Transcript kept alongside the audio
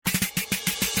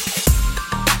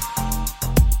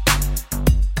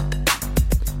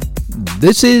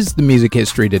This is the Music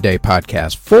History Today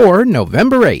podcast for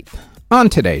November 8th. On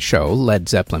today's show, Led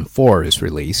Zeppelin 4 is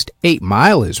released, 8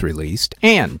 Mile is released,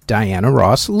 and Diana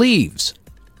Ross leaves.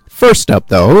 First up,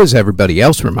 though, as everybody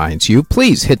else reminds you,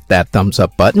 please hit that thumbs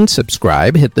up button,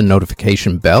 subscribe, hit the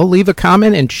notification bell, leave a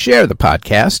comment, and share the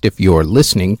podcast if you're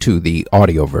listening to the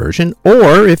audio version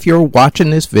or if you're watching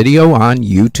this video on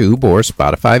YouTube or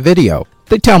Spotify video.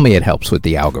 They tell me it helps with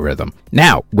the algorithm.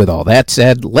 Now, with all that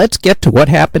said, let's get to what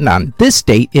happened on this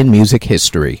date in music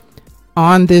history.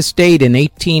 On this date in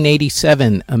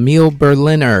 1887, Emil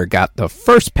Berliner got the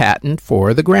first patent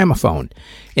for the gramophone.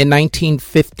 In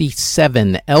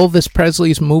 1957, Elvis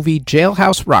Presley's movie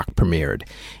Jailhouse Rock premiered.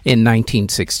 In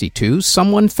 1962,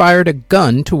 someone fired a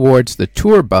gun towards the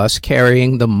tour bus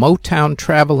carrying the Motown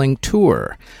Traveling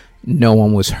Tour. No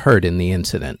one was hurt in the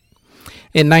incident.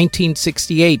 In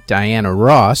 1968, Diana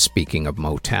Ross, speaking of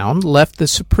Motown, left the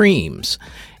Supremes.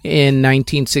 In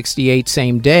 1968,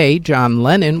 same day, John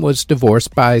Lennon was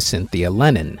divorced by Cynthia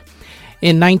Lennon.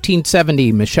 In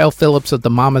 1970, Michelle Phillips of the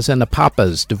Mamas and the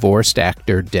Papas divorced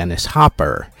actor Dennis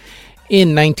Hopper.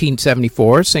 In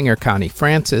 1974, singer Connie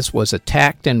Francis was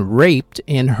attacked and raped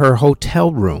in her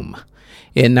hotel room.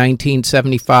 In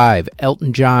 1975,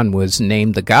 Elton John was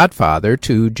named the godfather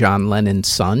to John Lennon's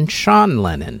son, Sean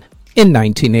Lennon. In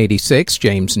 1986,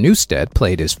 James Newsted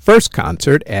played his first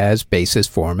concert as bassist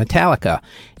for Metallica.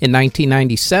 In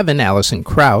 1997, Alison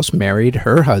Krauss married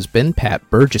her husband, Pat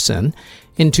Burgess.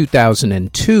 In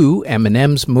 2002,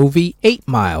 Eminem's movie 8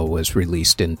 Mile was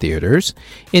released in theaters.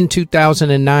 In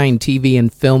 2009, TV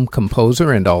and film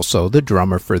composer and also the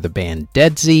drummer for the band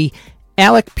Dead Z,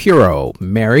 Alec Puro,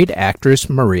 married actress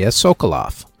Maria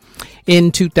Sokoloff.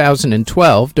 In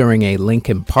 2012, during a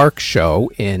Linkin Park show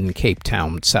in Cape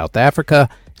Town, South Africa,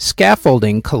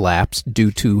 scaffolding collapsed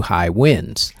due to high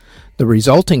winds. The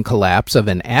resulting collapse of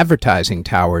an advertising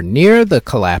tower near the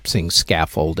collapsing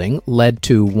scaffolding led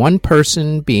to one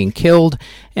person being killed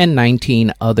and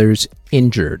 19 others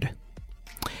injured.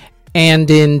 And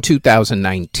in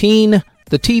 2019,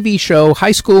 the TV show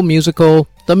High School Musical,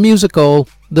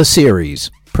 The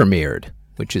Series, premiered,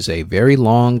 which is a very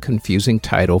long, confusing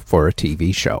title for a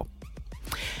TV show.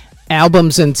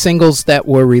 Albums and singles that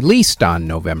were released on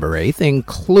November 8th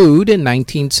include in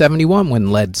 1971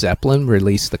 when Led Zeppelin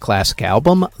released the classic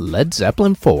album Led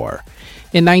Zeppelin 4.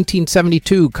 In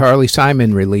 1972, Carly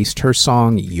Simon released her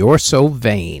song You're So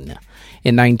Vain.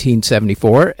 In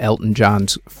 1974, Elton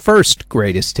John's first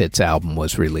greatest hits album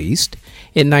was released.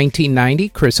 In 1990,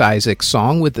 Chris Isaak's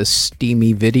song with the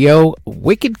steamy video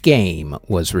Wicked Game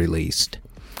was released.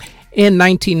 In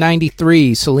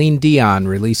 1993, Celine Dion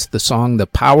released the song The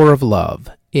Power of Love.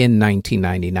 In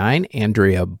 1999,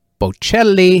 Andrea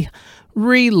Bocelli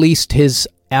released his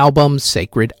album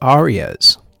Sacred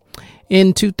Arias.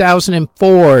 In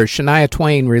 2004, Shania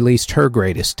Twain released her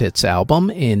greatest hits album.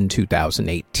 In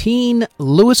 2018,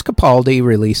 Louis Capaldi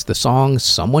released the song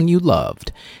Someone You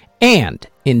Loved. And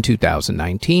in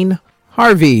 2019,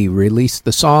 Harvey released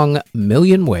the song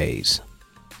Million Ways.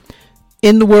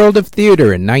 In the world of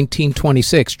theater, in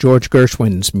 1926, George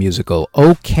Gershwin's musical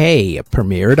OK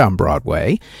premiered on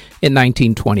Broadway. In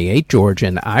 1928, George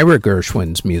and Ira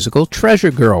Gershwin's musical Treasure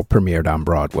Girl premiered on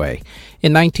Broadway.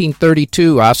 In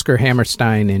 1932, Oscar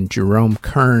Hammerstein and Jerome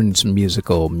Kern's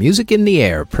musical Music in the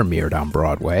Air premiered on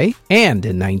Broadway. And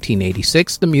in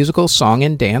 1986, the musical Song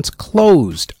and Dance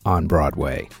closed on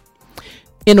Broadway.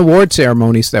 In award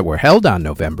ceremonies that were held on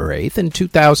November 8th, in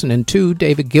 2002,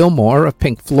 David Gilmour of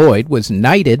Pink Floyd was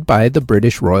knighted by the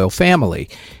British royal family.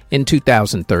 In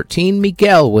 2013,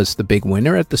 Miguel was the big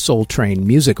winner at the Soul Train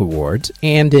Music Awards,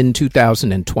 and in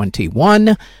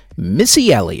 2021,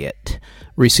 Missy Elliott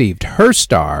received her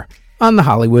star on the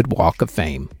Hollywood Walk of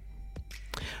Fame.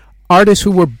 Artists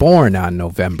who were born on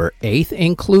November 8th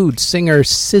include singer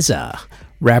SZA,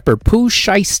 rapper Pooh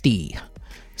Shiesty,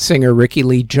 singer Ricky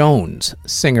Lee Jones,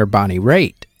 singer Bonnie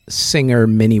Raitt, singer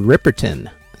Minnie Riperton,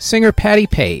 singer Patti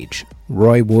Page,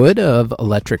 Roy Wood of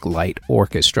Electric Light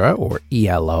Orchestra, or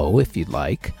ELO if you'd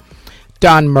like,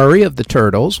 Don Murray of the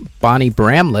Turtles, Bonnie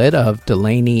Bramlett of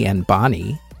Delaney and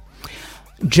Bonnie,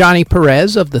 Johnny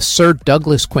Perez of the Sir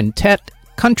Douglas Quintet,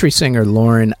 country singer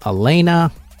Lauren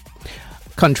Alaina,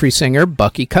 country singer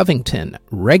Bucky Covington,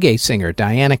 reggae singer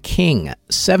Diana King,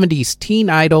 70s teen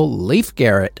idol Leif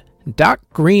Garrett, Doc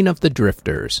Green of the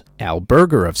Drifters, Al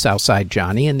Berger of Southside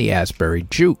Johnny and the Asbury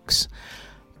Jukes,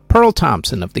 Pearl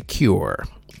Thompson of The Cure,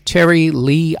 Terry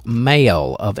Lee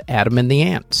Mayle of Adam and the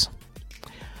Ants.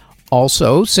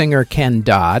 Also, singer Ken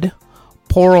Dodd,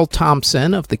 Pearl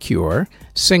Thompson of The Cure,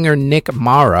 singer Nick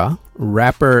Mara,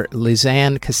 rapper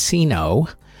Lisanne Casino,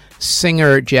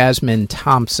 singer Jasmine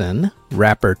Thompson,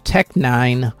 rapper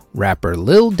Tech9, rapper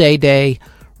Lil Day Day,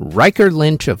 Riker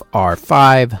Lynch of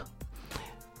R5,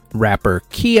 rapper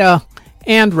Kia,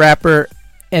 and rapper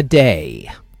Ade.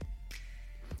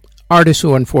 Artists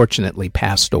who unfortunately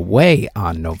passed away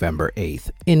on November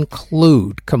 8th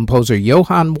include composer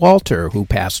Johann Walter, who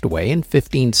passed away in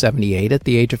 1578 at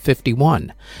the age of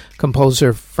 51.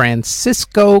 Composer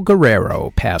Francisco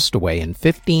Guerrero passed away in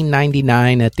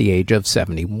 1599 at the age of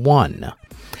 71.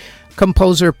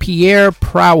 Composer Pierre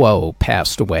Prout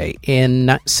passed away in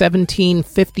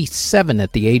 1757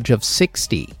 at the age of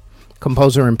 60.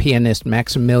 Composer and pianist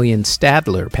Maximilian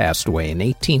Stadler passed away in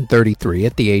 1833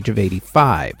 at the age of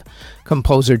 85.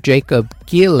 Composer Jacob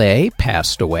Guillet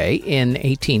passed away in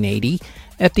 1880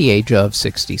 at the age of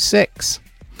 66.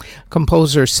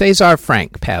 Composer César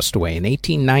Franck passed away in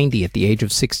 1890 at the age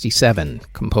of 67.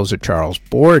 Composer Charles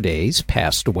Bordes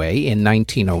passed away in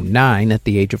 1909 at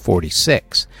the age of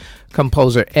 46.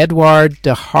 Composer Edouard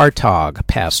de Hartog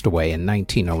passed away in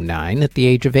 1909 at the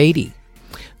age of 80.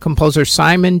 Composer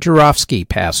Simon Jarofsky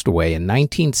passed away in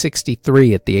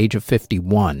 1963 at the age of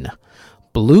 51.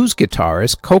 Blues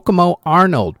guitarist Kokomo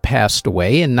Arnold passed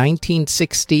away in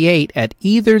 1968 at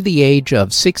either the age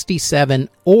of 67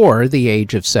 or the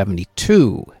age of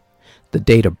 72. The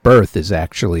date of birth is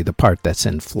actually the part that's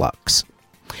in flux.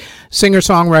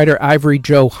 Singer-songwriter Ivory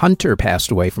Joe Hunter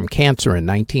passed away from cancer in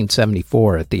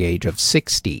 1974 at the age of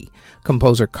 60.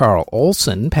 Composer Carl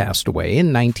Olson passed away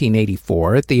in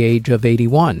 1984 at the age of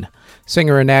 81.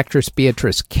 Singer and actress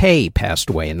Beatrice Kay passed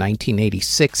away in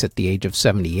 1986 at the age of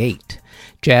 78.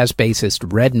 Jazz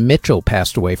bassist Red Mitchell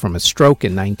passed away from a stroke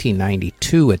in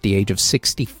 1992 at the age of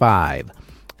 65.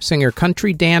 Singer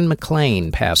Country Dan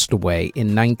McLean passed away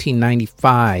in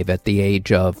 1995 at the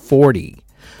age of 40.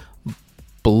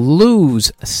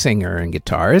 Blues singer and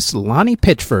guitarist Lonnie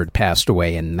Pitchford passed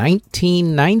away in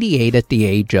 1998 at the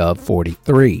age of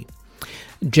 43.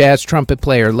 Jazz trumpet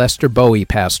player Lester Bowie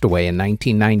passed away in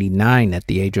 1999 at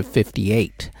the age of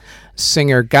 58.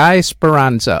 Singer Guy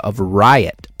Speranza of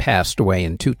Riot passed away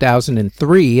in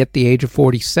 2003 at the age of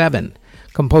 47.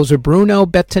 Composer Bruno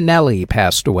Bettinelli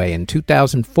passed away in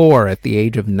 2004 at the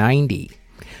age of 90.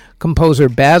 Composer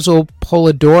Basil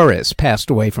Polidoris passed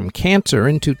away from cancer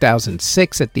in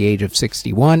 2006 at the age of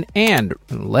 61, and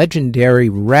legendary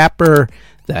rapper,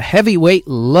 the heavyweight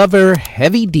lover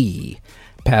Heavy D,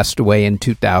 passed away in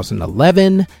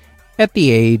 2011 at the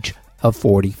age of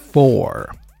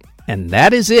 44. And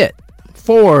that is it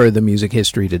for the Music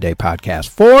History Today podcast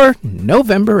for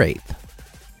November 8th.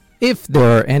 If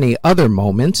there are any other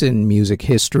moments in music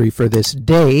history for this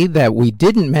day that we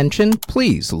didn't mention,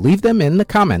 please leave them in the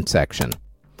comment section.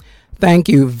 Thank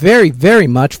you very, very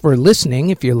much for listening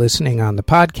if you're listening on the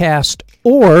podcast,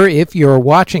 or if you're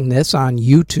watching this on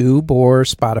YouTube or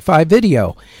Spotify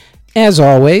video. As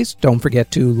always, don't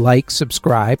forget to like,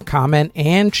 subscribe, comment,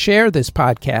 and share this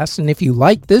podcast. And if you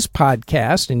like this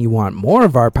podcast and you want more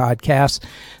of our podcasts,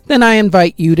 then I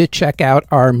invite you to check out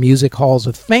our Music Halls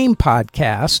of Fame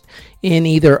podcast in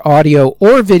either audio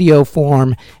or video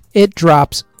form. It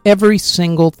drops every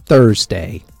single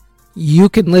Thursday. You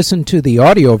can listen to the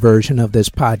audio version of this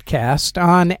podcast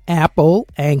on Apple,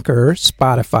 Anchor,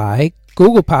 Spotify,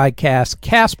 Google Podcasts,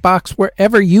 CastBox,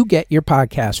 wherever you get your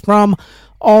podcast from,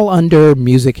 all under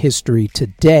Music History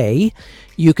Today.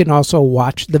 You can also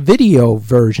watch the video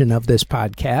version of this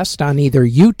podcast on either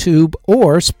YouTube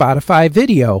or Spotify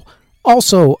video,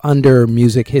 also under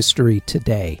Music History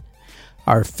Today.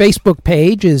 Our Facebook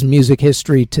page is Music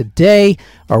History Today.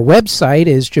 Our website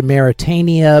is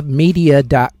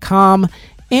JamaritaniaMedia.com.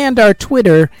 And our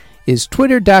Twitter is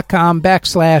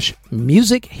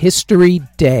twitter.com/Music History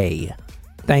Day.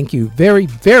 Thank you very,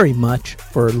 very much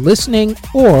for listening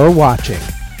or watching.